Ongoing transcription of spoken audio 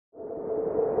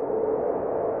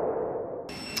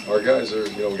Our guys are,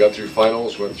 we got through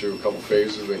finals, went through a couple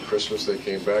phases, then Christmas they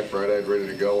came back bright-eyed, ready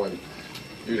to go, and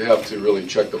you'd have to really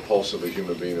check the pulse of a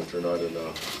human being if they're not in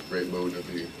a great mood to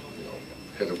be,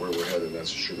 headed where we're headed, and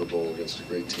that's the Sugar Bowl against a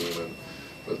great team.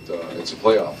 But it's a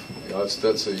playoff.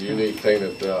 That's a unique thing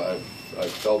that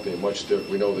I've felt much different.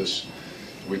 We know this.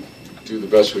 We do the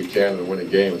best we can to win a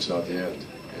game. It's not the end,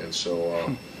 and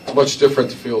so it's much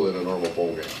different to feel than a normal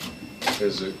bowl game.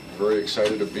 Is very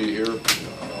excited to be here.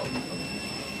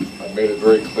 I made it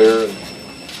very clear, and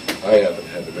I haven't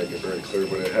had to make it very clear,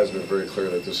 but it has been very clear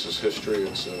that this is history.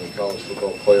 It's in the college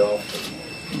football playoff.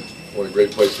 And what a great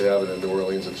place to have it in New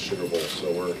Orleans at the Sugar Bowl.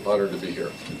 So we're honored to be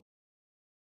here.